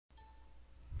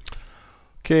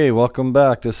Okay, welcome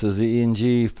back. This is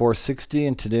ENG 460,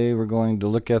 and today we're going to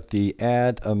look at the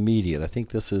add immediate. I think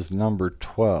this is number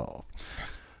 12.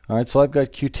 Alright, so I've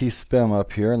got Qt Spim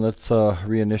up here, and let's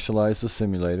reinitialize the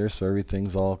simulator so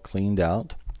everything's all cleaned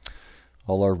out.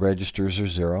 All our registers are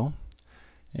 0.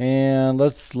 And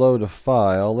let's load a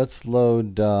file. Let's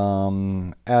load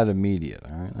add immediate.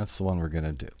 Alright, that's the one we're going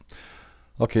to do.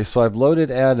 Okay, so I've loaded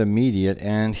add immediate,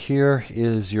 and here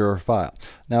is your file.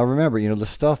 Now remember, the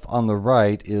stuff on the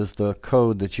right is the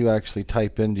code that you actually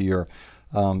type into your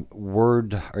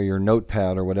Word or your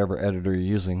Notepad or whatever editor you're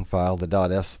using file, the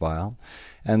 .s file.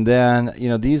 And then,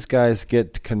 these guys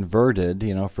get converted.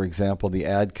 For example, the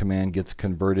add command gets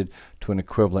converted to an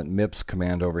equivalent MIPS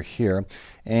command over here.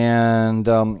 And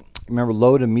remember,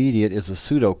 load immediate is a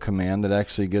pseudo command that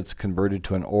actually gets converted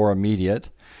to an or immediate.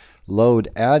 Load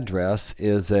address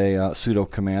is a pseudo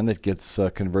command that gets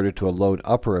converted to a load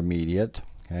upper immediate,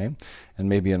 okay, and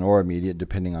maybe an or immediate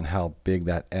depending on how big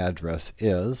that address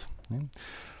is. Okay.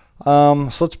 So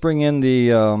let's bring in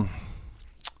the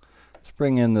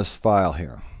this file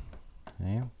here.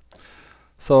 Okay.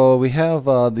 So we have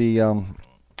the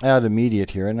add immediate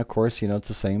here, and of course, it's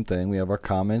the same thing. We have our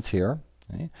comments here.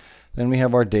 Okay. Then we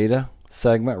have our data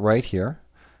segment right here.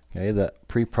 Okay, the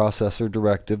preprocessor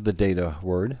directive, the data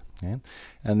word. Okay.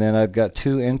 And then I've got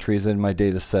two entries in my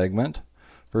data segment.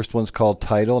 First one's called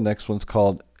title, next one's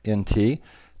called NT.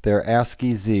 They're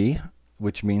ASCII Z,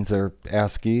 which means they're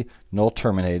ASCII null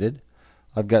terminated.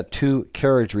 I've got two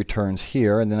carriage returns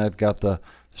here, and then I've got the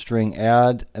string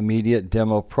add immediate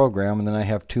demo program, and then I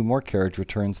have two more carriage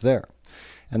returns there.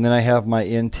 And then I have my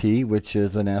NT, which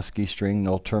is an ASCII string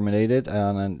null terminated,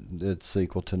 and it's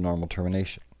equal to normal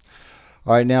termination.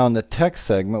 Alright, now in the text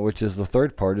segment, which is the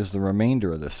third part, is the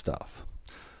remainder of this stuff.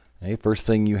 Okay, first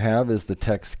thing you have is the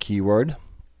text keyword.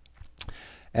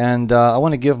 And I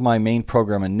want to give my main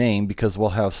program a name because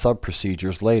we'll have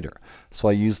sub-procedures later. So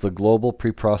I use the global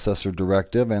preprocessor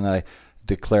directive, and I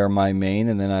declare my main,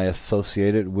 and then I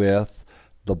associate it with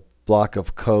the block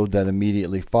of code that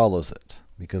immediately follows it,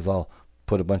 because I'll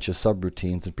put a bunch of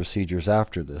subroutines and procedures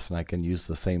after this, and I can use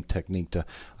the same technique to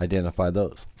identify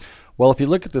those. Well, if you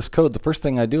look at this code, the first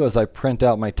thing I do is I print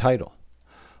out my title.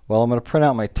 Well, I'm going to print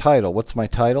out my title. What's my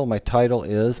title? My title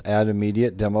is add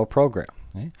immediate demo program.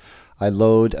 Okay. I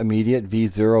load immediate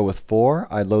v0 with 4.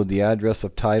 I load the address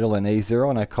of title in A0,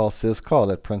 and I call syscall.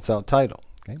 That prints out title.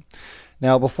 Okay.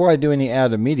 Now, before I do any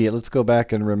add immediate, let's go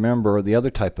back and remember the other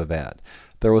type of add.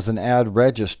 There was an add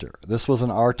register. This was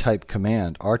an R-type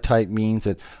command. R-type means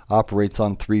it operates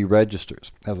on 3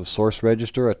 registers. It has a source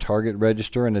register, a target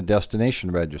register, and a destination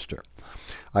register.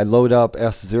 I load up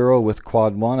S0 with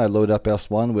quad 1. I load up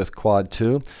S1 with quad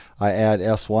 2. I add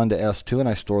S1 to S2, and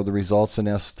I store the results in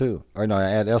S2. Or no,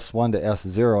 I add S1 to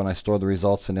S0, and I store the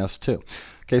results in S2.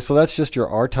 Okay, so that's just your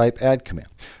R-type add command.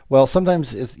 Well,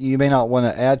 sometimes you may not want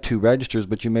to add 2 registers,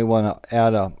 but you may want to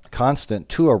add a constant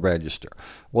to a register.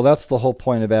 Well, that's the whole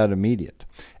point of add immediate.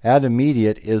 Add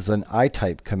immediate is an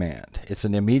I-type command. It's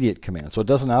an immediate command, so it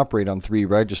doesn't operate on 3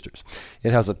 registers.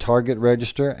 It has a target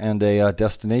register and a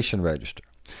destination register.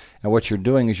 And what you're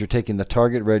doing is you're taking the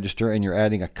target register and you're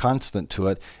adding a constant to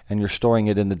it, and you're storing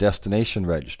it in the destination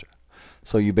register.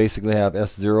 So you basically have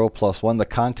S0 plus 1, the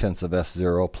contents of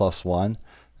S0 plus 1,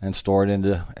 and store it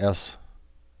into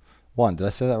S1. Did I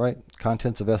say that right?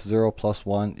 Contents of S0 plus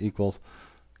 1 equals,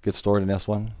 gets stored in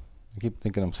S1. I keep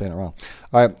thinking I'm saying it wrong.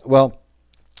 All right, well,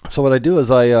 so what I do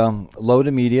is I load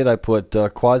immediate. I put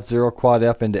quad 0, quad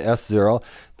F into S0.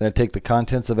 Then I take the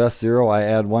contents of S0, I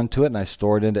add 1 to it, and I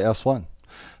store it into S1.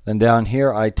 Then down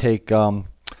here I take,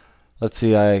 let's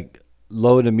see, I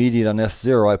load immediate on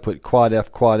S0. I put quad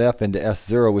F into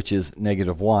S0, which is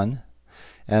 -1.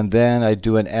 And then I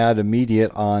do an add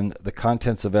immediate on the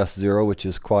contents of S0, which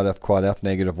is quad F,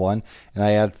 -1, and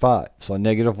I add 5. So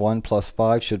 -1 plus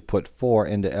 5 should put 4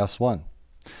 into S1.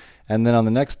 And then on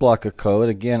the next block of code,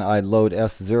 again, I load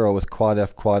S0 with quad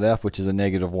F, which is a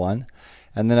 -1.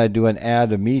 And then I do an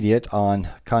add immediate on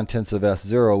contents of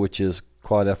S0, which is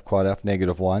quad F,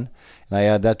 -1. And I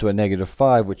add that to a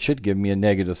 -5, which should give me a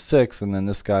 -6. And then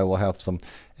this guy will have some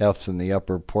F's in the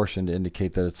upper portion to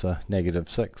indicate that it's a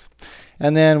 -6.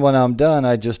 And then when I'm done,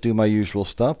 I just do my usual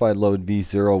stuff. I load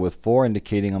V0 with 4,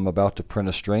 indicating I'm about to print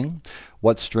a string.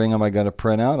 What string am I going to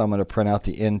print out? I'm going to print out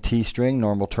the NT string,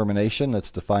 normal termination. That's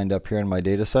defined up here in my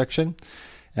data section.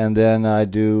 And then I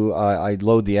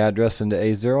load the address into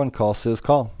A0 and call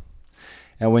syscall.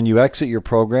 And when you exit your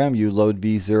program, you load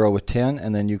V0 with 10,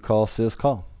 and then you call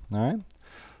syscall. All right.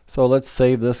 So let's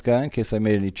save this guy in case I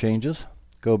made any changes.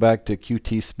 Go back to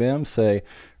Qt Spim, say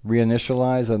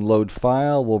reinitialize and load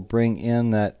file. We'll bring in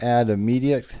that add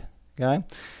immediate guy.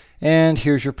 And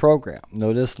here's your program.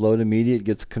 Notice load immediate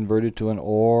gets converted to an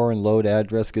OR, and load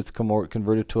address gets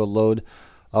converted to a load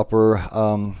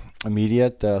upper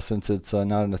immediate, since it's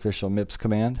not an official MIPS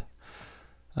command.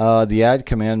 The add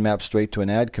command maps straight to an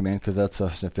add command because that's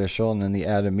an official, and then the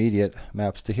add immediate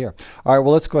maps to here. All right,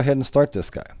 well, let's go ahead and start this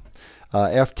guy.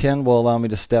 F10 will allow me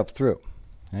to step through.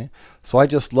 Okay? So I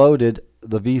just loaded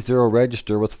the V0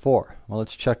 register with 4. Well,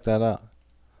 let's check that out.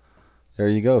 There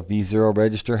you go. V0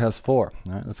 register has 4.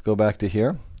 All right, let's go back to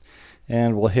here,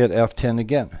 and we'll hit F10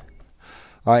 again.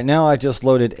 All right, now I just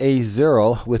loaded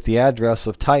A0 with the address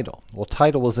of title. Well,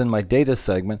 title was in my data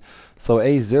segment, so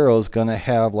A0 is going to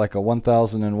have like a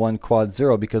 1001 quad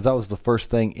 0 because that was the first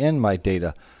thing in my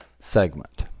data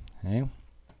segment. Okay?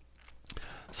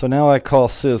 So now I call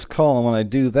syscall, and when I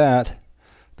do that,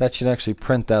 that should actually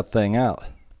print that thing out.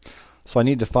 So I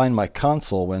need to find my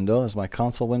console window. Is my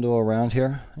console window around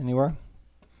here anywhere?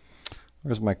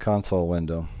 Where's my console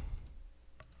window?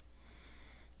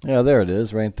 Yeah, there it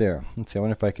is, right there. Let's see, I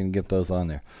wonder if I can get those on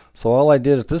there. So all I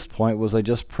did at this point was I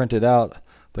just printed out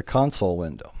the console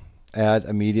window. Add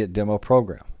immediate demo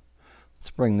program.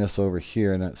 Let's bring this over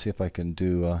here and see if I can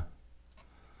do,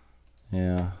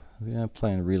 yeah, I'm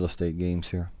playing real estate games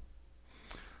here.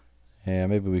 Yeah,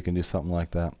 maybe we can do something like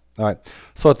that. All right,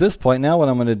 so at this point now what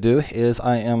I'm going to do is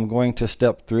I am going to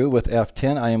step through with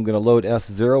F10. I am going to load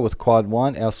S0 with quad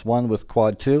 1, S1 with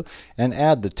quad 2, and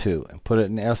add the 2 and put it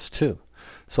in S2.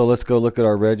 So let's go look at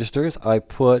our registers. I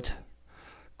put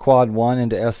quad 1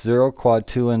 into S0, quad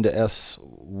 2 into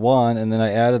S1, and then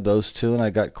I added those two, and I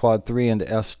got quad 3 into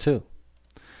S2.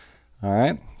 All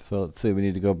right, so let's see, we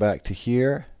need to go back to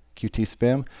here,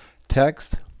 qtspim,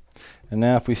 text. And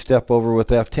now if we step over with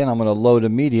F10, I'm going to load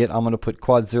immediate. I'm going to put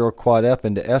quad 0, quad F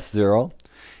into S0.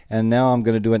 And now I'm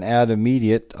going to do an add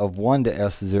immediate of 1 to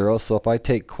S0. So if I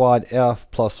take quad F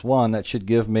plus 1, that should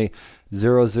give me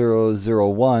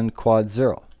 0001 quad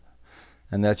 0.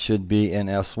 And that should be in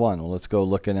S1. Well, let's go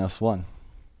look in S1.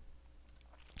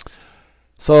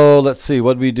 So let's see,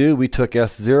 what did we do? We took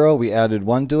S0, we added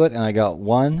 1 to it, and I got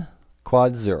 1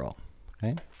 quad 0.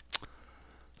 Okay.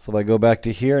 So if I go back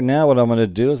to here, now what I'm going to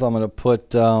do is I'm going to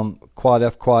put quad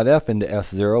F into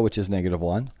S0, which is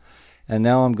 -1. And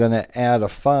now I'm going to add a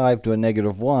 5 to a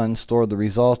 -1, store the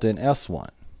result in S1.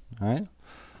 All right.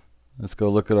 Let's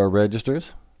go look at our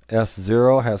registers.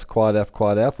 S0 has quad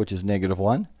F, which is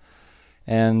 -1.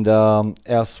 And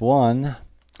S1,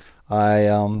 I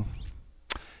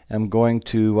am going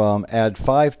to add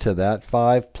 5 to that.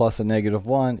 5 plus a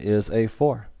 -1 is a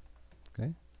 4.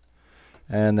 Okay.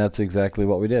 And that's exactly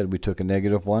what we did. We took a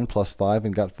 -1 plus 5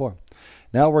 and got 4.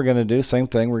 Now we're going to do the same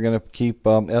thing. We're going to keep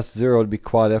S0 to be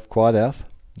quad F,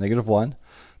 -1.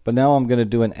 But now I'm going to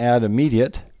do an add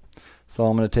immediate. So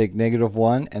I'm going to take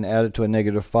 -1 and add it to a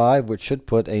 -5, which should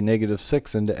put a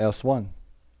 -6 into S1.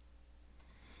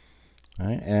 All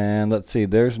right, and let's see,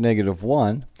 there's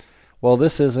 -1. Well,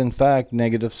 this is in fact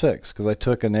 -6, because I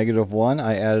took a -1,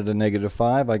 I added a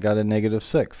 -5, I got a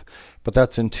 -6. But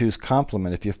that's in 2's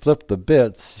complement. If you flip the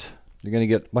bits, you're going to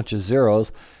get a bunch of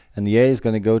zeros, and the A is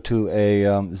going to go to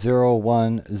a 0,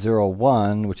 1, 0,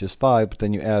 1, which is 5, but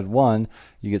then you add 1,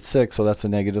 you get 6, so that's a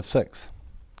 -6.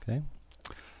 Okay.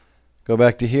 Go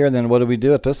back to here, and then what do we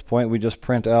do at this point? We just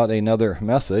print out another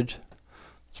message.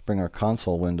 Let's bring our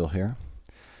console window here.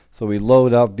 So we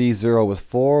load up V0 with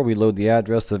 4, we load the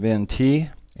address of NT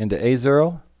into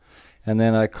A0, and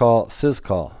then I call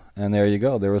syscall. And there you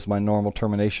go. There was my normal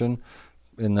termination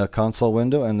in the console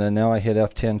window, and then now I hit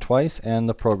F10 twice, and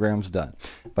the program's done.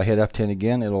 If I hit F10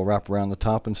 again, it'll wrap around the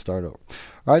top and start over.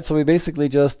 All right, so we basically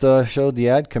just showed the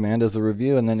add command as a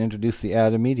review, and then introduced the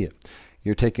add immediate.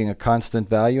 You're taking a constant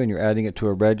value and you're adding it to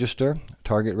a register,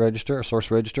 target register, a source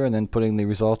register, and then putting the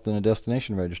result in a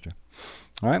destination register.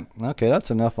 All right, okay, that's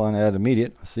enough on add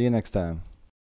immediate. See you next time.